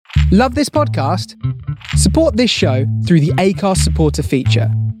Love this podcast? Support this show through the Acast supporter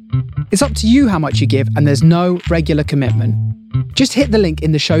feature. It's up to you how much you give, and there's no regular commitment. Just hit the link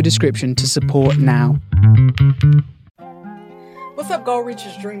in the show description to support now. What's up, goal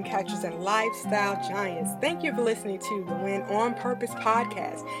reachers, dream catchers, and lifestyle giants? Thank you for listening to the Win on Purpose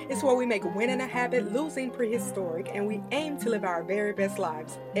podcast. It's where we make winning a habit, losing prehistoric, and we aim to live our very best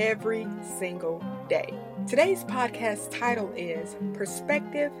lives every single day. Today's podcast title is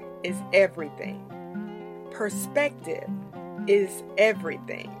Perspective is Everything. Perspective is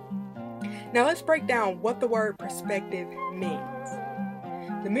everything. Now let's break down what the word perspective means.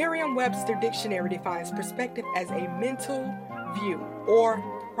 The Merriam-Webster dictionary defines perspective as a mental view or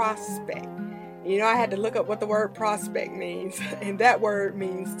prospect. You know, I had to look up what the word prospect means, and that word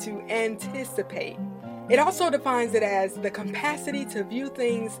means to anticipate. It also defines it as the capacity to view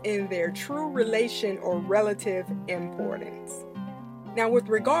things in their true relation or relative importance. Now, with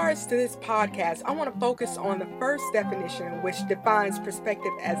regards to this podcast, I want to focus on the first definition, which defines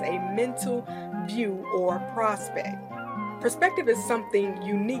perspective as a mental view or prospect. Perspective is something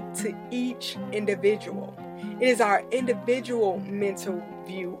unique to each individual. It is our individual mental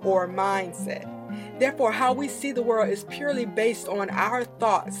view or mindset. Therefore, how we see the world is purely based on our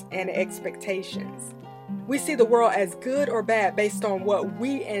thoughts and expectations. We see the world as good or bad based on what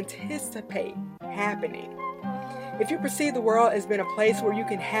we anticipate happening. If you perceive the world as being a place where you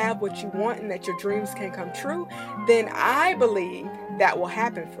can have what you want and that your dreams can come true, then I believe that will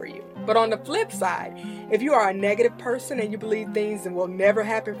happen for you. But on the flip side, if you are a negative person and you believe things will never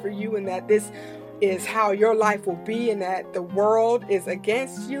happen for you and that this is how your life will be and that the world is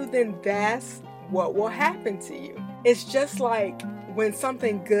against you, then that's what will happen to you. It's just like when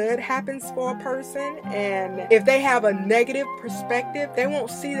something good happens for a person, and if they have a negative perspective, they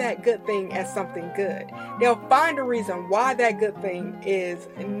won't see that good thing as something good. They'll find a reason why that good thing is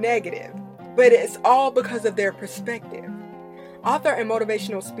negative, but it's all because of their perspective. Author and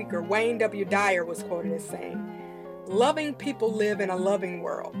motivational speaker Wayne W. Dyer was quoted as saying, "Loving people live in a loving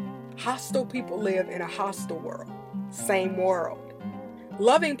world. Hostile people live in a hostile world. Same world.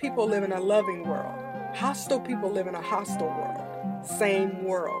 Loving people live in a loving world. Hostile people live in a hostile world. Same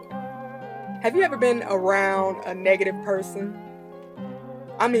world." Have you ever been around a negative person?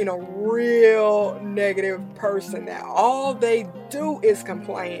 I mean a real negative person that all they do is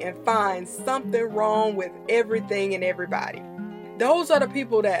complain and find something wrong with everything and everybody. Those are the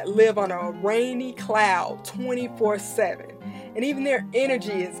people that live on a rainy cloud 24/7. And even their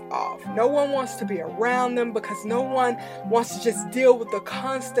energy is off. No one wants to be around them because no one wants to just deal with the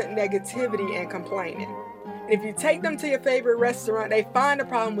constant negativity and complaining. And if you take them to your favorite restaurant, they find a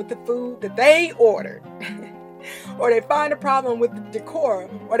problem with the food that they ordered. Or they find a problem with the decor.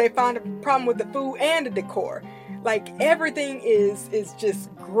 Or they find a problem with the food and the decor. Like everything is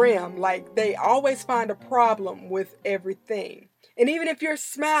just grim. Like they always find a problem with everything. And even if you're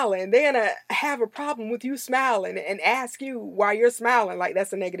smiling, they're going to have a problem with you smiling and ask you why you're smiling. Like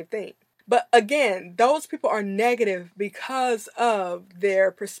that's a negative thing. But again, those people are negative because of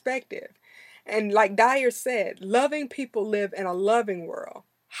their perspective. And like Dyer said, loving people live in a loving world.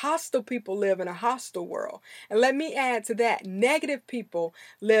 Hostile people live in a hostile world. And let me add to that, negative people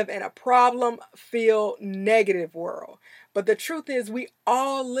live in a problem-filled negative world. But the truth is we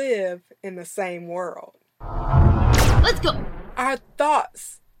all live in the same world. Let's go. Our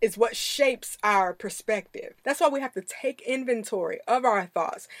thoughts is what shapes our perspective. That's why we have to take inventory of our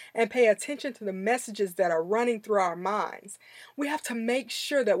thoughts and pay attention to the messages that are running through our minds. We have to make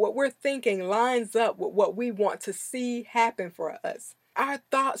sure that what we're thinking lines up with what we want to see happen for us. Our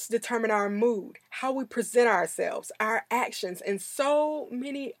thoughts determine our mood, how we present ourselves, our actions, and so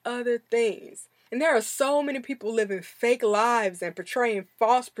many other things. And there are so many people living fake lives and portraying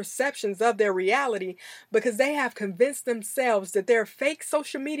false perceptions of their reality because they have convinced themselves that their fake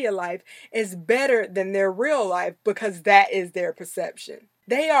social media life is better than their real life because that is their perception.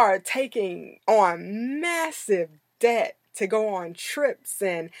 They are taking on massive debt to go on trips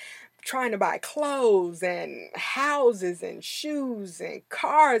and trying to buy clothes and houses and shoes and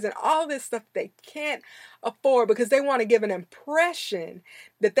cars and all this stuff they can't afford because they want to give an impression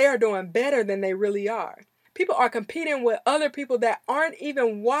that they are doing better than they really are. People are competing with other people that aren't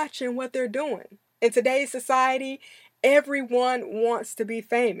even watching what they're doing. In today's society, everyone wants to be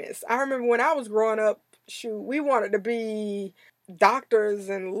famous. I remember when I was growing up, we wanted to be doctors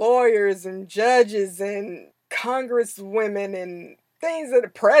and lawyers and judges and congresswomen and things of the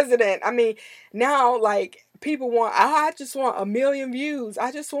president. I mean, now like people want, I just want 1 million views.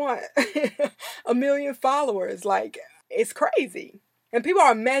 I just want 1 million followers. Like it's crazy. And people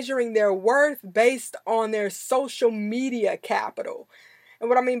are measuring their worth based on their social media capital. And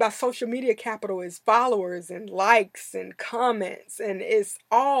what I mean by social media capital is followers and likes and comments, and it's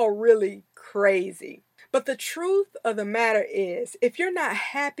all really crazy. But the truth of the matter is, if you're not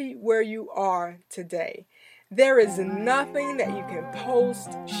happy where you are today, there is nothing that you can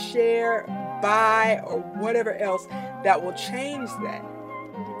post, share, buy, or whatever else that will change that.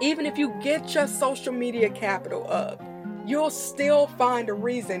 Even if you get your social media capital up, you'll still find a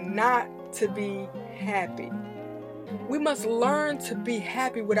reason not to be happy. We must learn to be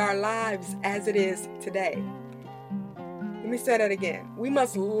happy with our lives as it is today. Let me say that again. We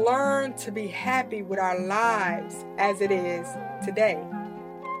must learn to be happy with our lives as it is today.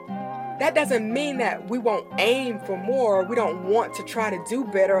 That doesn't mean that we won't aim for more, we don't want to try to do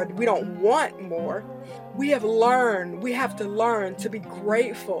better, or we don't want more. We have to learn to be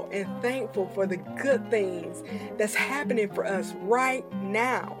grateful and thankful for the good things that's happening for us right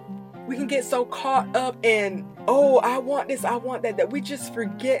now. We can get so caught up in, I want this, I want that we just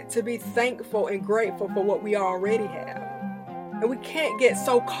forget to be thankful and grateful for what we already have. And we can't get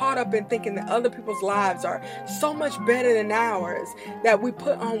so caught up in thinking that other people's lives are so much better than ours that we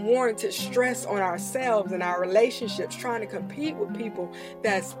put unwarranted stress on ourselves and our relationships trying to compete with people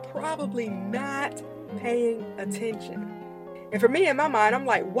that's probably not paying attention. And for me, in my mind, I'm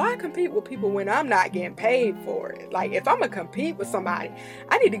like, why compete with people when I'm not getting paid for it? Like, if I'm going to compete with somebody,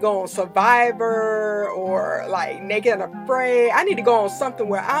 I need to go on Survivor or like Naked and Afraid. I need to go on something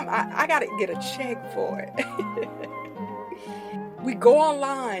where I got to get a check for it. We go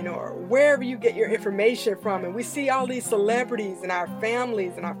online or wherever you get your information from, and we see all these celebrities and our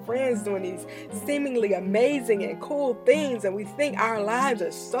families and our friends doing these seemingly amazing and cool things, and we think our lives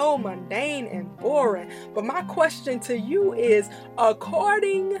are so mundane and boring. But my question to you is,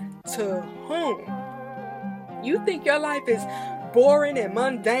 according to whom? You think your life is boring and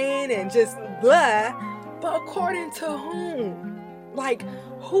mundane and just blah, but according to whom? Like,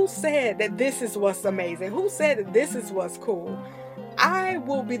 who said that this is what's amazing? Who said that this is what's cool? I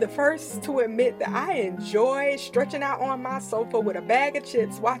will be the first to admit that I enjoy stretching out on my sofa with a bag of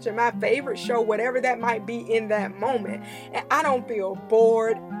chips, watching my favorite show, whatever that might be in that moment. And I don't feel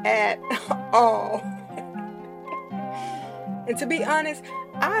bored at all. And to be honest,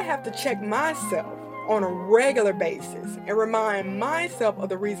 I have to check myself on a regular basis and remind myself of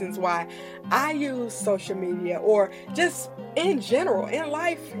the reasons why I use social media, or just in general, in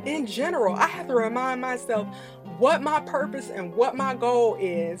life in general. I have to remind myself what my purpose and what my goal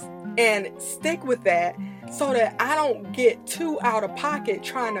is and stick with that so that I don't get too out of pocket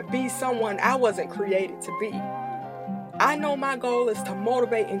trying to be someone I wasn't created to be. I know my goal is to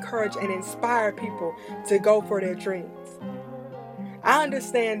motivate, encourage, and inspire people to go for their dreams. I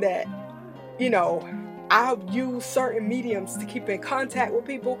understand that, I'll use certain mediums to keep in contact with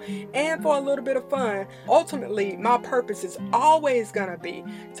people and for a little bit of fun. Ultimately, my purpose is always going to be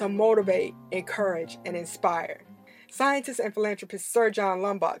to motivate, encourage, and inspire. Scientist and philanthropist Sir John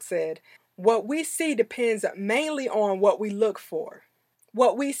Lubbock said, "What we see depends mainly on what we look for."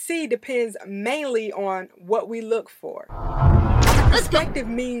 What we see depends mainly on what we look for. Perspective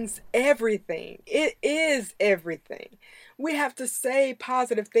means everything. It is everything. We have to say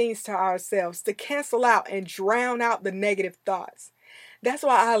positive things to ourselves to cancel out and drown out the negative thoughts. That's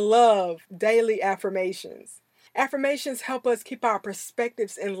why I love daily affirmations. Affirmations help us keep our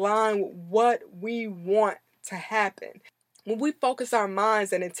perspectives in line with what we want to happen. When we focus our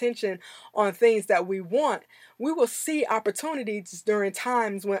minds and attention on things that we want, we will see opportunities during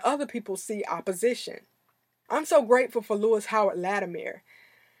times when other people see opposition. I'm so grateful for Lewis Howard Latimer.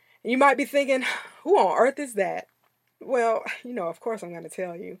 You might be thinking, who on earth is that? Well, of course I'm going to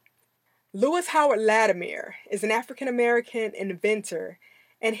tell you. Lewis Howard Latimer is an African-American inventor,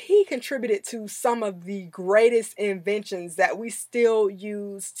 and he contributed to some of the greatest inventions that we still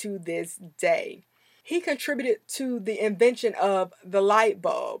use to this day. He contributed to the invention of the light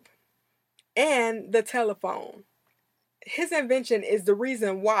bulb and the telephone. His invention is the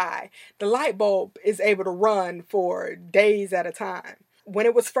reason why the light bulb is able to run for days at a time. When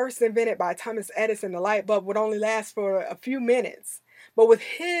it was first invented by Thomas Edison, the light bulb would only last for a few minutes. But with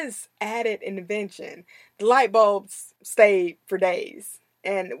his added invention, the light bulbs stayed for days.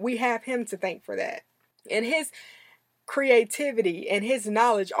 And we have him to thank for that. And his creativity and his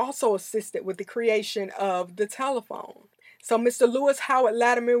knowledge also assisted with the creation of the telephone. So Mr. Lewis Howard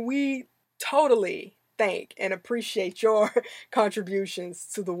Latimer, we totally thank and appreciate your contributions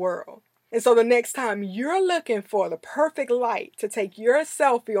to the world. And so the next time you're looking for the perfect light to take your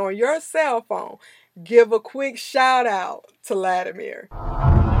selfie on your cell phone, give a quick shout out to Latimer.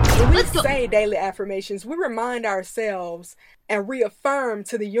 When we say daily affirmations, we remind ourselves and reaffirm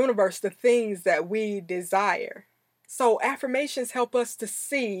to the universe the things that we desire. So affirmations help us to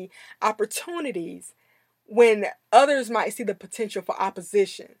see opportunities when others might see the potential for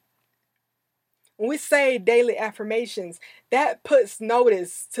opposition. When we say daily affirmations, that puts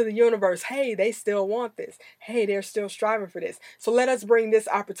notice to the universe, hey, they still want this. Hey, they're still striving for this. So let us bring this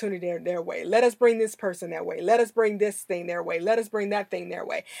opportunity their way. Let us bring this person their way. Let us bring this thing their way. Let us bring that thing their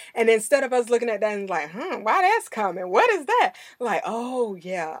way. And instead of us looking at that and like, why that's coming? What is that? Like, oh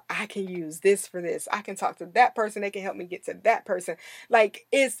yeah, I can use this for this. I can talk to that person. They can help me get to that person. Like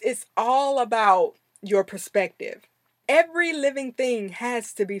it's all about your perspective. Every living thing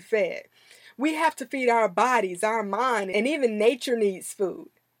has to be fed. We have to feed our bodies, our mind, and even nature needs food.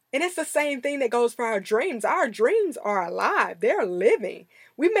 And it's the same thing that goes for our dreams. Our dreams are alive. They're living.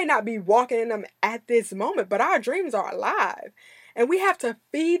 We may not be walking in them at this moment, but our dreams are alive. And we have to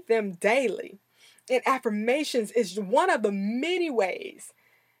feed them daily. And affirmations is one of the many ways,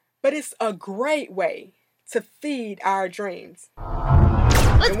 but it's a great way to feed our dreams.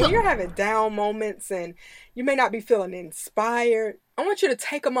 And when you're having down moments and you may not be feeling inspired, I want you to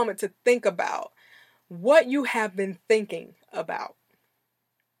take a moment to think about what you have been thinking about.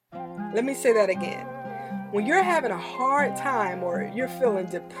 Let me say that again. When you're having a hard time or you're feeling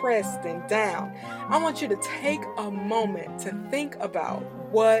depressed and down, I want you to take a moment to think about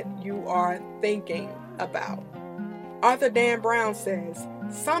what you are thinking about. Arthur Dan Brown says,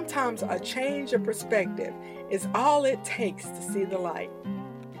 sometimes a change of perspective is all it takes to see the light.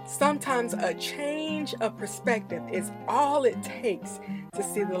 Sometimes a change of perspective is all it takes to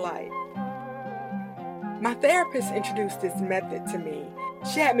see the light. My therapist introduced this method to me.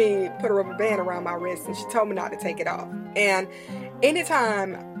 She had me put a rubber band around my wrist and she told me not to take it off. And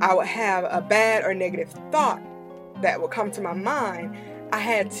anytime I would have a bad or negative thought that would come to my mind, I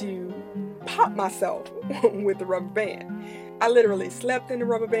had to pop myself with the rubber band. I literally slept in the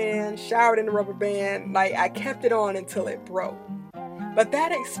rubber band, showered in the rubber band, like I kept it on until it broke. But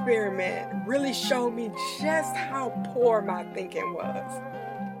that experiment really showed me just how poor my thinking was.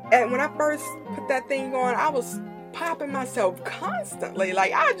 And when I first put that thing on, I was popping myself constantly.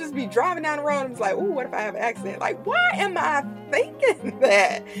 Like, I'd just be driving down the road and was like, ooh, what if I have an accident? Like, why am I thinking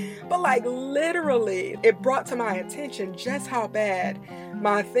that? But like, literally, it brought to my attention just how bad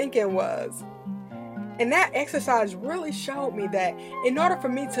my thinking was. And that exercise really showed me that in order for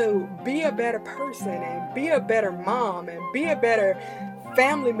me to be a better person and be a better mom and be a better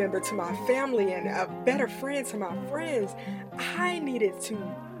family member to my family and a better friend to my friends, I needed to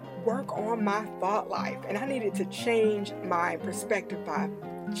work on my thought life and I needed to change my perspective by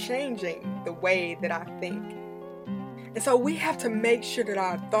changing the way that I think. And so we have to make sure that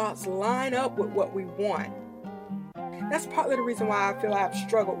our thoughts line up with what we want. That's partly the reason why I feel I've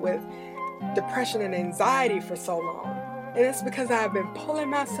struggled with depression and anxiety for so long. And it's because I've been pulling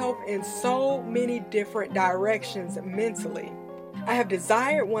myself in so many different directions mentally. I have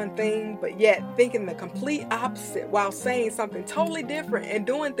desired one thing, but yet thinking the complete opposite while saying something totally different and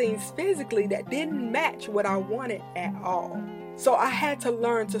doing things physically that didn't match what I wanted at all. So I had to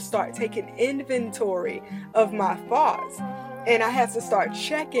learn to start taking inventory of my thoughts. And I had to start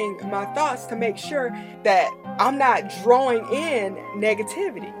checking my thoughts to make sure that I'm not drawing in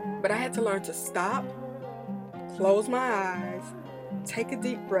negativity. But I had to learn to stop, close my eyes, take a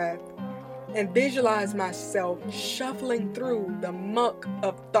deep breath, and visualize myself shuffling through the muck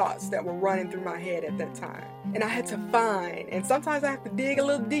of thoughts that were running through my head at that time. And I had to find, and sometimes I have to dig a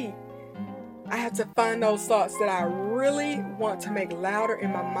little deep, I have to find those thoughts that I really want to make louder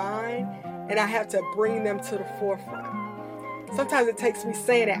in my mind, and I have to bring them to the forefront. Sometimes it takes me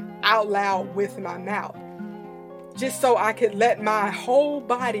saying it out loud with my mouth, just so I could let my whole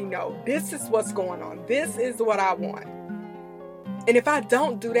body know this is what's going on. This is what I want. And if I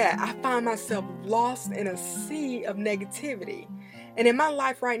don't do that, I find myself lost in a sea of negativity. And in my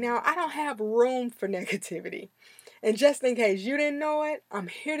life right now, I don't have room for negativity. And just in case you didn't know it, I'm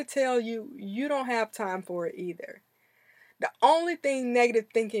here to tell you, you don't have time for it either. The only thing negative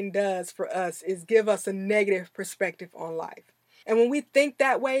thinking does for us is give us a negative perspective on life. And when we think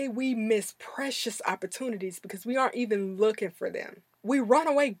that way, we miss precious opportunities because we aren't even looking for them. We run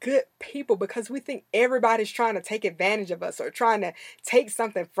away good people because we think everybody's trying to take advantage of us or trying to take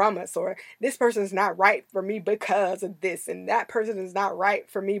something from us, or this person is not right for me because of this and that person is not right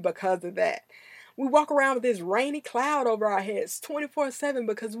for me because of that. We walk around with this rainy cloud over our heads 24/7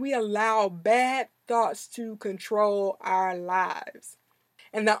 because we allow bad thoughts to control our lives.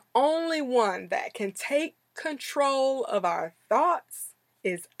 And the only one that can take control of our thoughts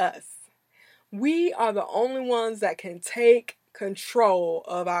is us. We are the only ones that can take control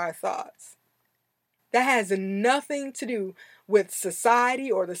of our thoughts. That has nothing to do with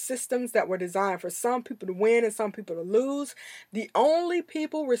society or the systems that were designed for some people to win and some people to lose. The only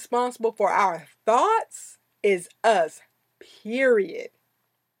people responsible for our thoughts is us, period.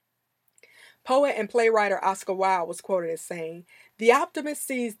 Poet and playwright Oscar Wilde was quoted as saying, "The optimist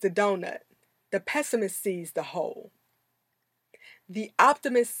sees the donut, the pessimist sees the hole." The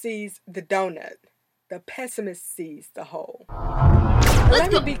optimist sees the donut, the pessimist sees the hole.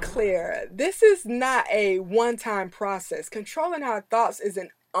 Let me be clear, this is not a one-time process. Controlling our thoughts is an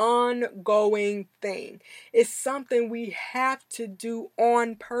ongoing thing. It's something we have to do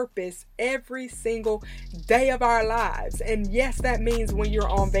on purpose every single day of our lives. And yes, that means when you're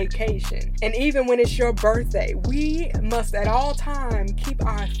on vacation. And even when it's your birthday, we must at all times keep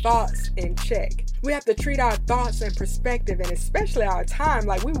our thoughts in check. We have to treat our thoughts and perspective, and especially our time,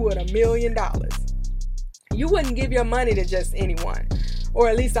 like we would $1 million. You wouldn't give your money to just anyone, or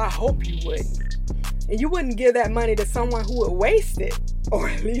at least I hope you wouldn't. And you wouldn't give that money to someone who would waste it, or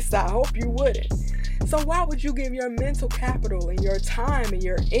at least I hope you wouldn't. So why would you give your mental capital and your time and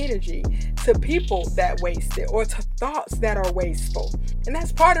your energy to people that waste it, or to thoughts that are wasteful? And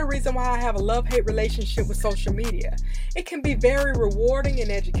that's part of the reason why I have a love-hate relationship with social media. It can be very rewarding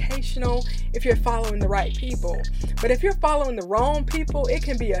and educational if you're following the right people. But if you're following the wrong people, it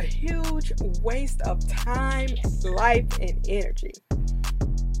can be a huge waste of time, life, and energy.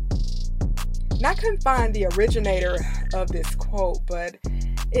 And I couldn't find the originator of this quote, but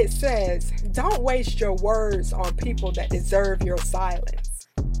it says, "Don't waste your words on people that deserve your silence."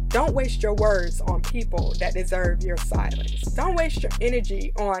 Don't waste your words on people that deserve your silence. Don't waste your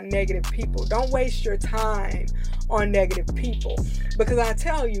energy on negative people. Don't waste your time on negative people. Because I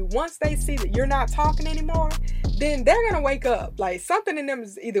tell you, once they see that you're not talking anymore, then they're going to wake up. Like, something in them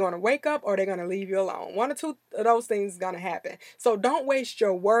is either going to wake up or they're going to leave you alone. One or two of those things is going to happen. So don't waste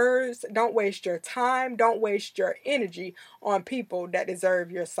your words. Don't waste your time. Don't waste your energy on people that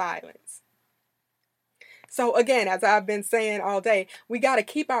deserve your silence. So again, as I've been saying all day, we got to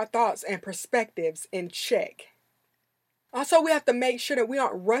keep our thoughts and perspectives in check. Also, we have to make sure that we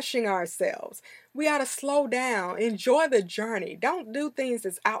aren't rushing ourselves. We got to slow down, enjoy the journey. Don't do things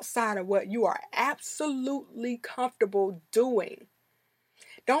that's outside of what you are absolutely comfortable doing.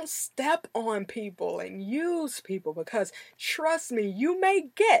 Don't step on people and use people, because trust me, you may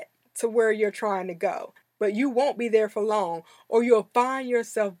get to where you're trying to go, but you won't be there for long, or you'll find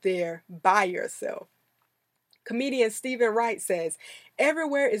yourself there by yourself. Comedian Stephen Wright says,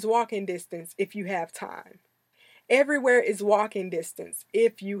 "Everywhere is walking distance if you have time. Everywhere is walking distance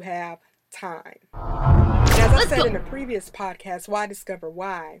if you have time." As I said in the previous podcast, Why Discover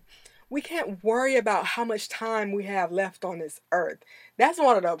Why, we can't worry about how much time we have left on this earth. That's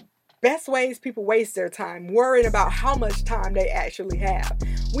one of the best ways people waste their time, worrying about how much time they actually have.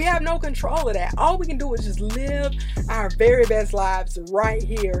 We have no control of that. All we can do is just live our very best lives right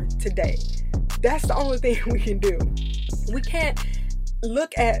here today. That's the only thing we can do. We can't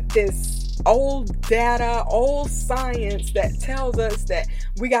look at this old data, old science that tells us that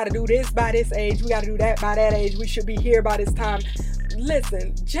we got to do this by this age, we got to do that by that age, we should be here by this time.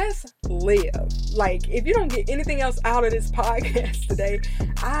 Listen, just live. Like, if you don't get anything else out of this podcast today,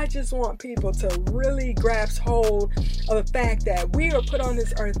 I just want people to really grasp hold of the fact that we are put on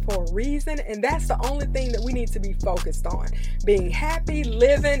this earth for a reason, and that's the only thing that we need to be focused on. Being happy,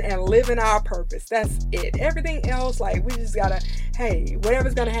 living, and living our purpose. That's it. Everything else, like, we just gotta, hey,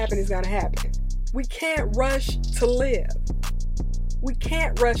 whatever's gonna happen is gonna happen. We can't rush to live. We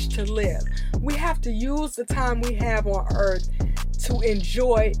can't rush to live. We have to use the time we have on earth to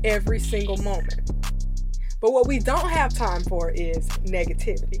enjoy every single moment. But what we don't have time for is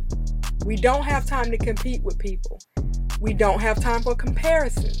negativity. We don't have time to compete with people. We don't have time for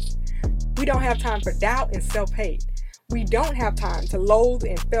comparisons. We don't have time for doubt and self-hate. We don't have time to loathe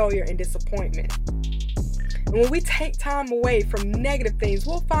and failure and disappointment. And when we take time away from negative things,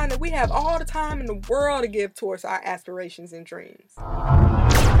 we'll find that we have all the time in the world to give towards our aspirations and dreams.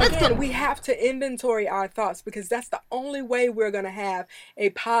 Again, we have to inventory our thoughts, because that's the only way we're going to have a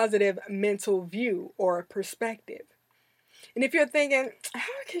positive mental view or perspective. And if you're thinking,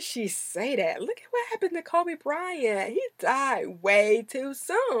 how can she say that? Look at what happened to Kobe Bryant. He died way too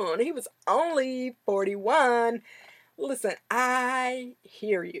soon. He was only 41. Listen, I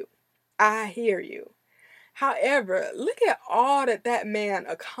hear you. I hear you. However, look at all that man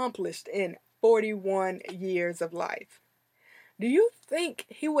accomplished in 41 years of life. Do you think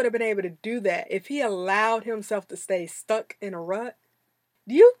he would have been able to do that if he allowed himself to stay stuck in a rut?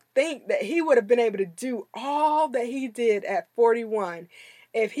 Do you think that he would have been able to do all that he did at 41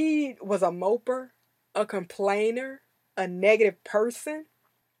 if he was a moper, a complainer, a negative person?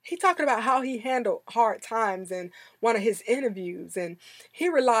 He talked about how he handled hard times in one of his interviews, and he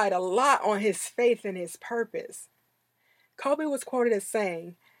relied a lot on his faith and his purpose. Kobe was quoted as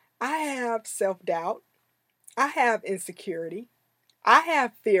saying, "I have self-doubt, I have insecurity, I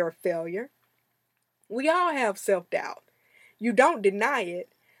have fear of failure." We all have self-doubt. You don't deny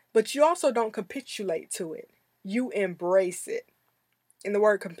it, but you also don't capitulate to it. You embrace it. And the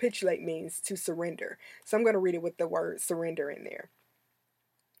word capitulate means to surrender. So I'm going to read it with the word surrender in there.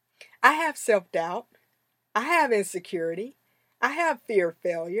 I have self-doubt. I have insecurity. I have fear of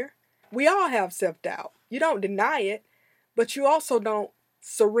failure. We all have self-doubt. You don't deny it, but you also don't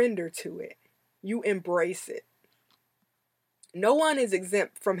surrender to it. You embrace it. No one is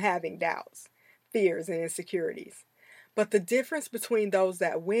exempt from having doubts, fears, and insecurities. But the difference between those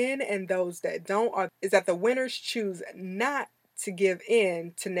that win and those that don't is that the winners choose not to give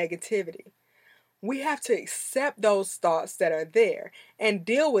in to negativity. We have to accept those thoughts that are there and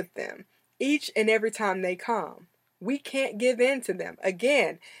deal with them each and every time they come. We can't give in to them.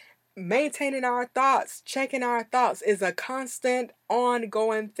 Again, maintaining our thoughts, checking our thoughts is a constant,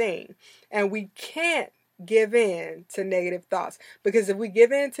 ongoing thing. And we can't give in to negative thoughts, because if we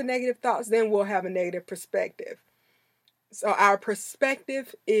give in to negative thoughts, then we'll have a negative perspective. So our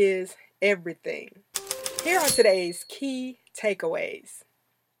perspective is everything. Here are today's key takeaways.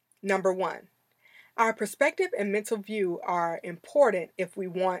 Number 1. Our perspective and mental view are important if we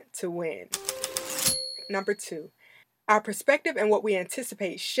want to win. Number 2, our perspective and what we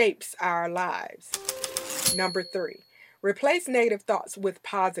anticipate shapes our lives. Number 3, replace negative thoughts with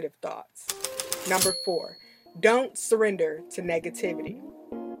positive thoughts. Number 4, don't surrender to negativity.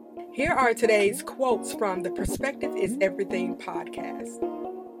 Here are today's quotes from the Perspective is Everything podcast.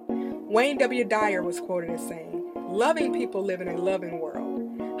 Wayne W. Dyer was quoted as saying, "Loving people live in a loving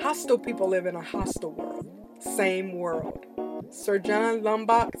world. Hostile people live in a hostile world. Same world." Sir John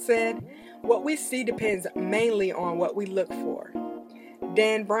Lubbock said, "What we see depends mainly on what we look for."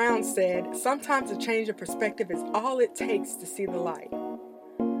 Dan Brown said, "Sometimes a change of perspective is all it takes to see the light."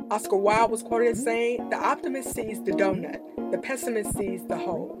 Oscar Wilde was quoted as saying, "The optimist sees the donut, the pessimist sees the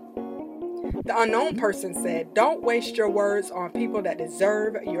whole." The unknown person said, "Don't waste your words on people that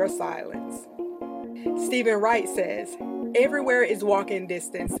deserve your silence." Stephen Wright says, "Everywhere is walking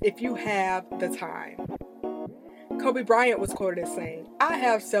distance if you have the time." Kobe Bryant was quoted as saying, "I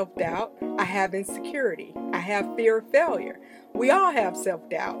have self-doubt, I have insecurity, I have fear of failure." We all have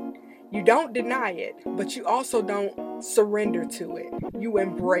self-doubt. You don't deny it, but you also don't surrender to it. You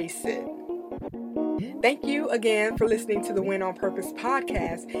embrace it. Thank you again for listening to the Win on Purpose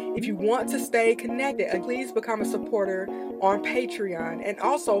podcast. If you want to stay connected, please become a supporter on Patreon, and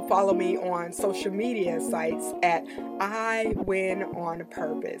also follow me on social media sites at I Win on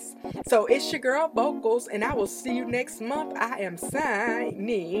Purpose. So it's your girl Vocals, and I will see you next month. I am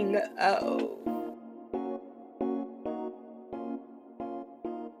signing off.